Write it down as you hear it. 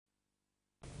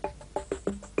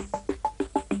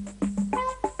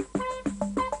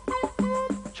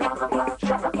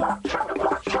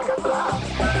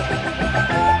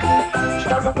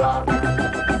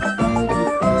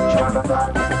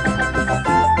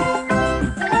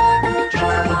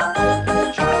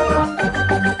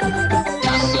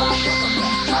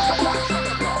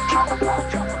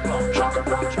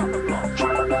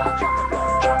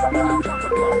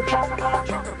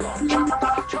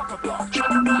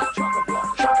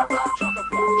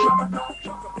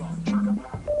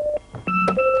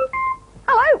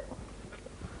Hello!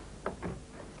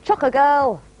 Chocker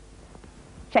girl.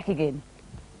 Checking in.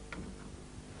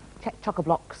 Check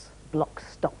chock-a-blocks, block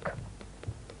stock.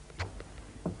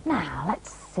 Now,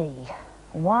 let's see.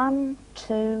 1,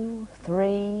 2,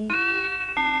 3.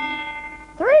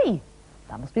 3!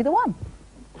 That must be the one.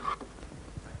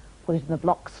 Put it in the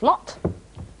block slot.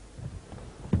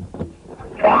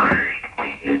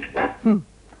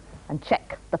 And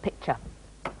check the picture.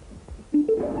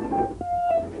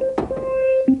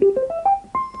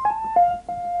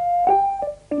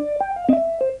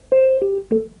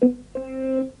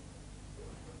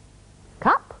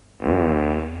 Cup?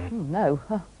 No,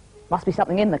 must be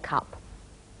something in the cup.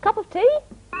 Cup of tea?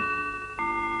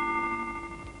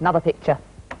 Another picture.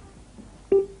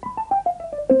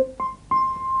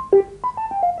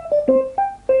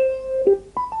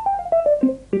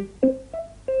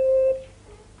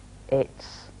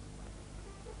 It's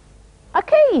a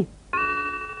key.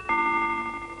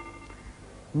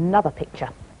 Another picture.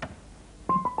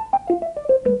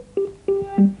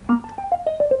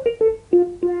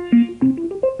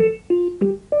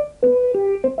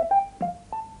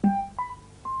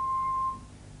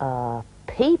 A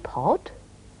pea pod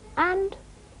and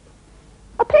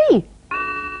a pea.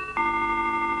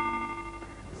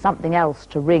 Something else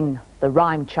to ring the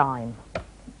rhyme chime.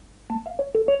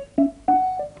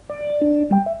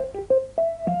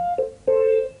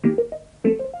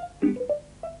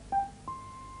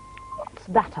 What's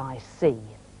that I see?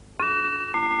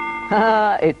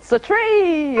 It's a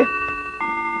tree!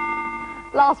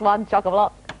 Last one,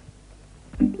 chock-a-block.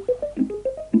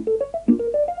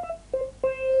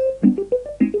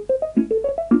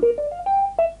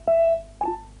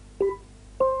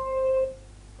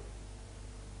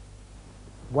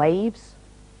 Waves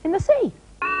in the sea.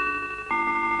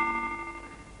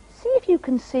 See if you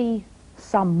can see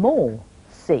some more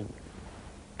sea.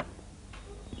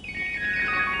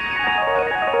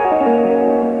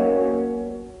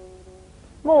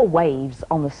 More waves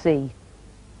on the sea.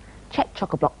 Check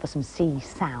chock-a-block for some sea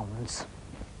sounds.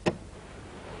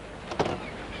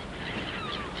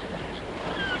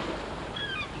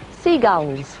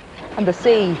 Seagulls and the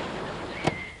sea.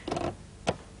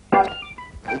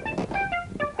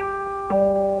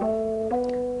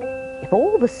 If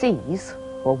all the seas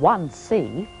were one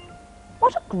sea,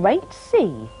 what a great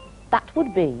sea that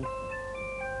would be.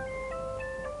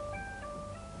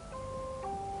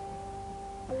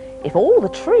 If all the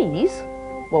trees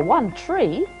were one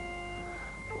tree,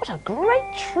 what a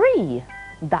great tree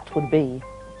that would be.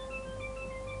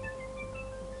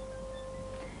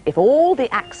 If all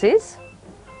the axes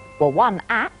were one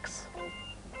axe,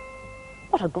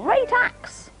 what a great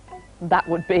axe that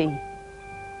would be.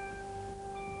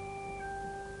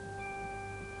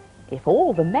 If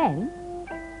all the men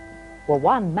were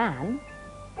one man,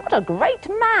 what a great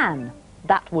man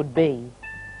that would be.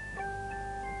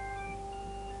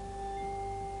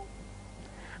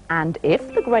 And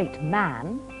if the great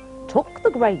man took the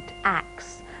great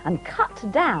axe and cut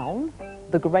down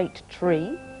the great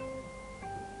tree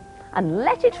and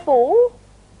let it fall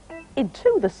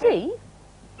into the sea,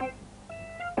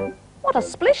 what a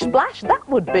splish-splash that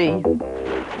would be.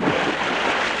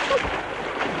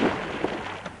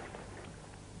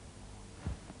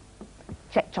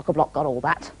 Check chock-a-block got all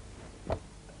that.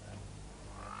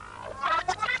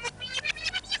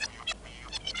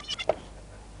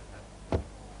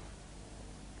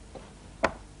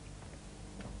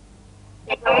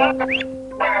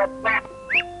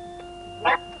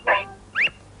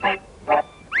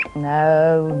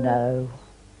 No.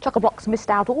 Chock-a-block's missed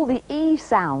out all the E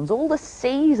sounds, all the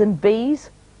C's and B's.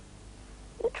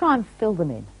 You try and fill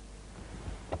them in.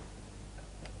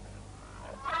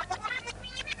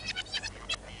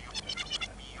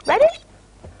 Ready?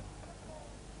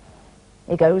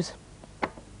 Here goes.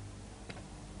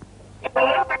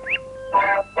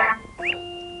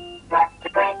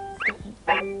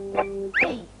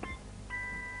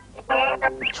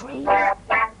 Tree.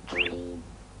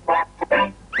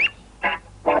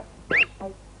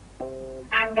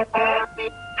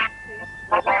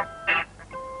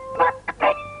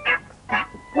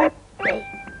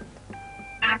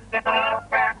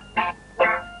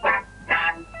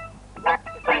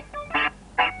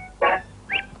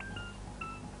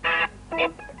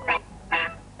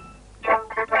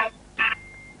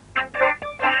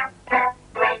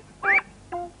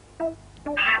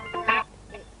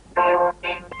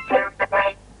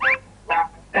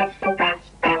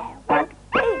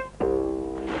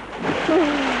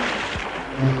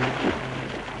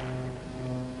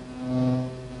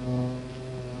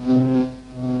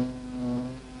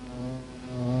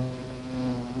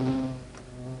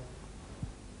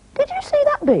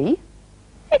 that bee?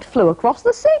 It flew across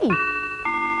the sea.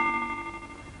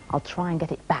 I'll try and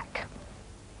get it back.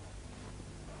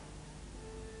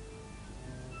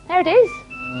 There it is.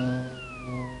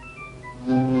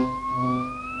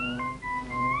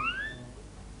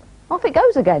 Off it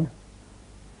goes again.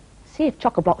 See if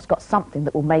Chock-a-block's got something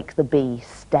that will make the bee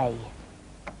stay.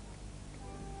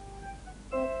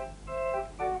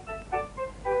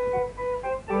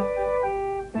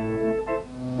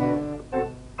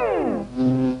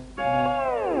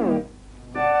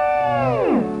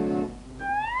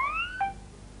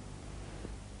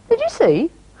 Did you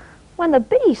see? When the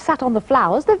bee sat on the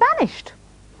flowers, they vanished.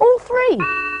 All three.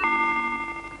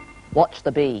 Watch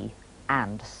the bee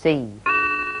and see.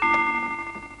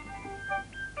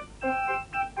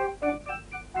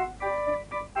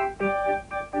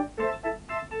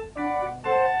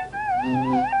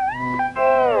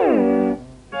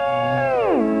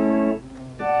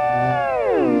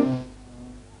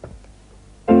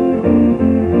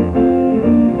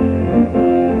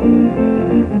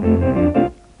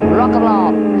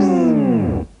 Chock-a-blocks.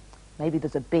 Maybe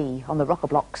there's a bee on the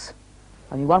chock-a-blocks.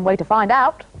 Only one way to find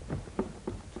out.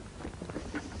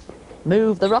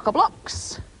 Move the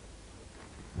chock-a-blocks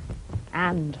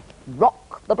and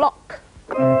rock the block.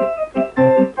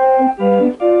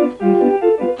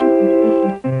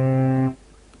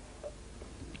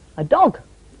 A dog.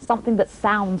 Something that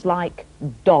sounds like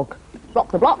dog.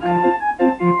 Rock the block.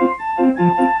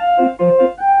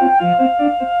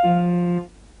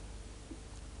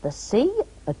 The sea,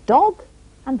 a dog,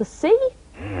 and the sea?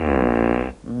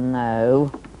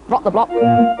 No. Rock the block.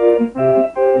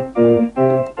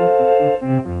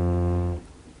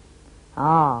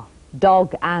 Ah,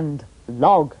 dog and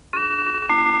log.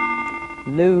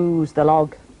 Lose the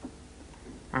log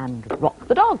and rock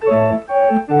the dog.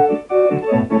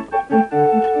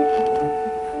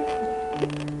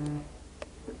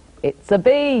 It's a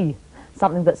bee.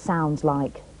 Something that sounds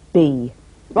like bee.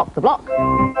 Rock the block.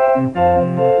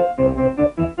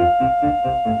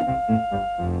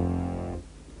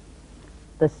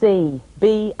 The sea,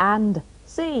 bee and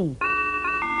sea.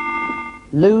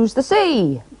 Lose the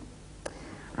sea.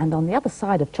 And on the other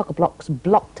side of Chock-a-block's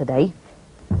block today,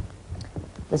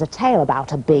 there's a tale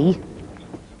about a bee.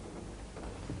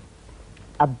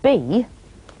 A bee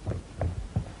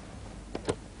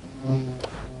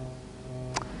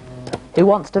who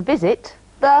wants to visit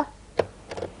the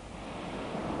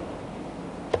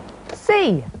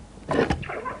sea.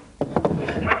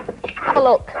 Have a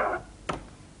look.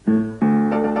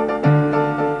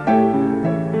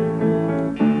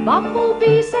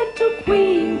 Bumblebee said to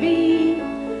Queen Bee,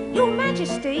 "Your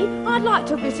Majesty, I'd like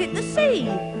to visit the sea."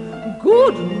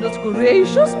 "Goodness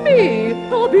gracious me,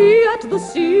 a bee at the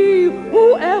sea!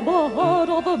 Whoever heard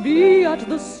of a bee at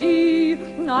the sea?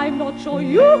 I'm not sure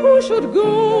you should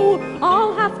go,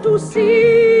 I'll have to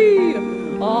see.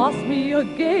 Ask me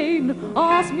again,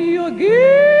 ask me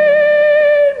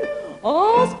again,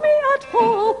 ask me at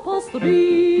 3:30.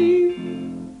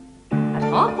 At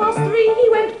 3:30 he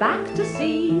went back to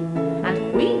see, and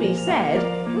Queen Bee said,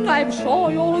 "I'm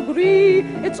sure you'll agree,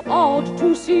 it's odd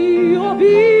to see a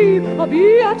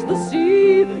bee at the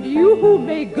sea. You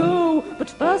may go, but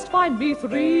first find me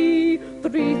three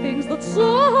things that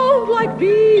sound like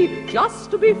bee.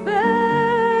 Just to be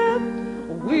fair,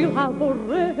 we'll have a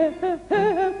referee.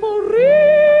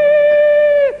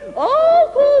 I'll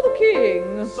call the king.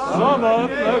 Summon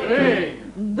the king.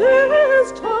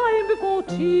 There's time before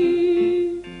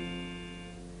tea."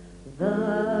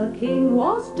 The king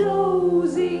was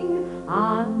dozing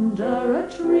under a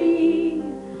tree,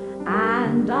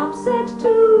 and upset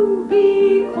to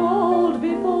be called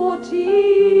before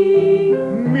tea.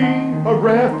 Me, a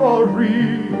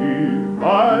referee,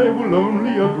 I will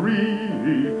only agree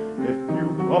if you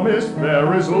promise there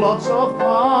is lots of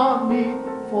honey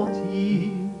for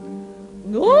tea.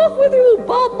 "Off with you,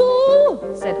 Bumble,"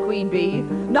 said Queen Bee.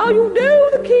 "Now you know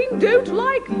the king don't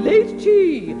like late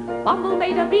tea." Bumble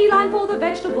made a beeline for the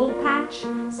vegetable patch,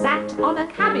 sat on a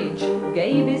cabbage,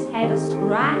 gave his head a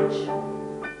scratch.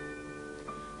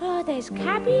 "There's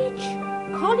cabbage,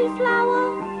 cauliflower,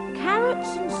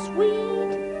 carrots and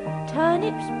swede,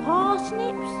 turnips,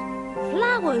 parsnips,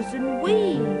 flowers and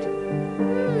weed.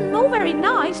 All very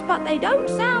nice, but they don't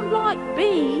sound like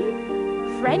bee.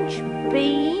 French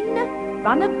bean,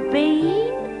 runner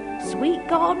bean, sweet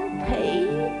garden pea.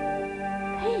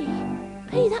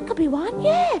 Pea, that could be one,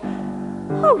 yeah.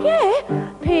 Oh, yeah.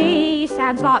 Pea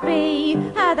sounds like bee,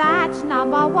 that's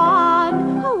number one.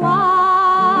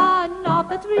 One of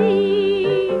the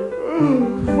three.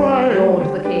 Fine, Roared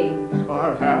the king. I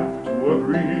have to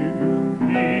agree.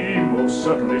 He most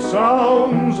certainly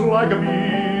sounds like a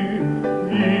bee.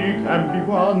 He can be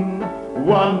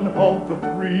one of the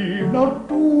three. Now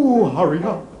do hurry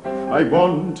up, I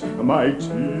want my tea.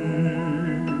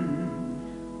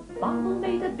 Bumble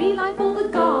made a beeline for the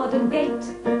garden gate.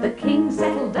 The king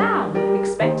settled down,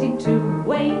 expecting to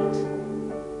wait.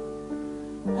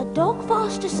 A dog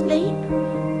fast asleep,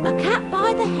 a cat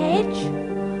by the hedge,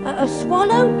 a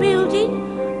swallow building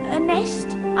a nest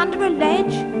under a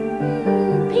ledge.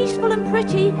 Peaceful and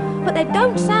pretty, but they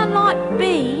don't sound like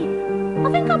bee. I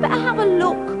think I better have a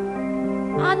look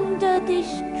under this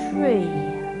tree.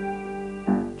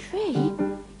 Tree?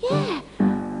 Yeah,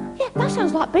 that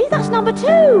sounds like bee. That's number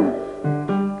 2.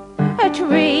 A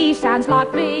tree sounds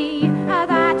like bee.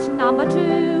 That's number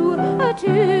 2. A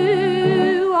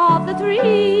 2 of the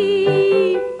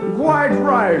 3. Quite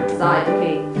right, Sighed the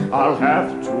king. I'll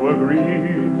have to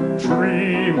agree.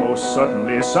 Tree most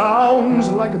certainly sounds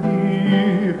like a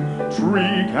bee.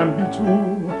 Tree can be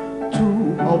 2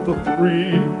 of the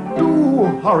 3. Do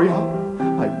hurry up,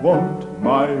 I want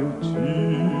my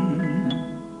tea.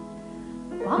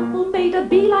 Bumble made a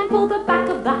beeline for the back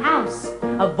of the house,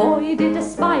 avoided a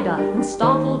spider and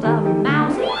startled a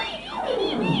mouse.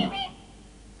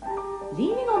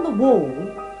 Leaning on the wall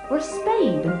were a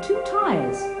spade and 2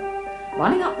 tyres.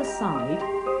 Running up the side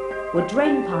were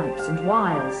drain pipes and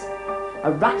wires,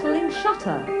 a rattling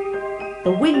shutter,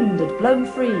 the wind had blown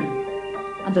free,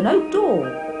 and an oak door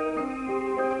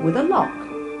with a lock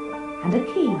and a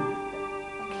key.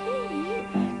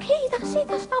 Key, that's it,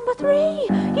 that's number 3.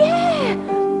 Yeah!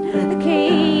 The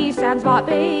key sounds like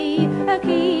B. A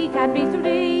key can be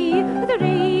 3.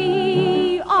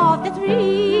 3 of the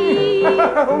 3.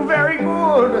 Oh, very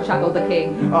good, Chuckled the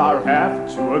king. I'll have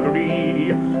to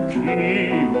agree.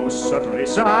 Key most certainly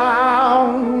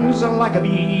sounds like a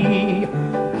bee.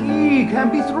 Key can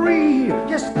be 3,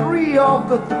 yes, 3 of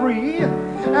the 3,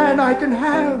 and I can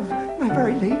have my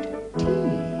very late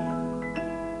tea.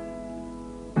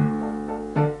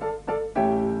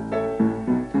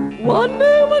 One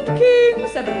moment, king,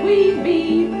 said the queen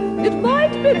bee. It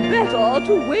might be better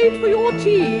to wait for your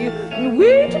tea.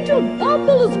 Wait until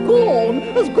Bumble has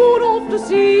gone off to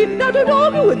sea. Now don't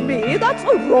argue with me, that's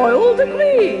a royal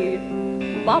decree.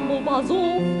 Bumble buzz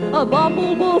off,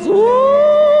 Bumble buzz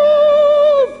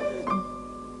off.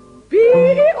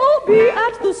 Bee, oh bee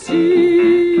at the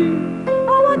sea.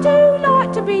 Oh, I do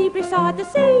like to be beside the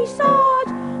seaside.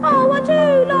 Oh, I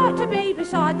do like to be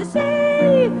beside the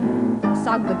sea.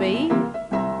 Sung the bee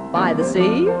by the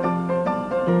sea.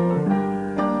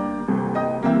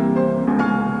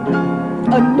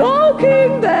 And now,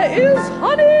 king, there is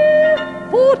honey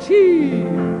for tea.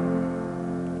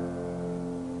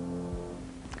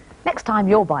 Next time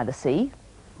you're by the sea,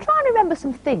 try and remember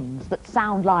some things that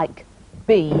sound like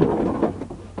bee.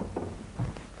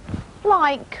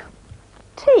 Like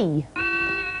tea.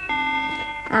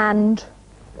 And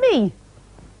me.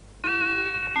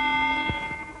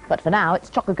 But for now, it's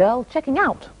Chocker Girl checking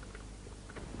out.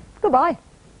 Goodbye.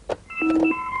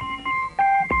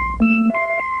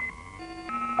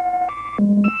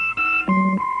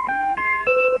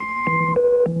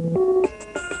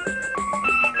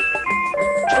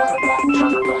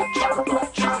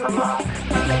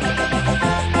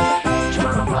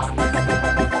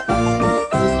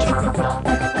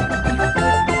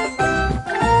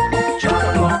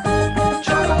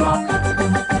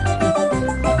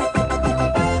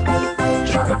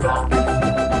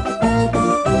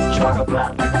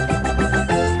 Chockablock.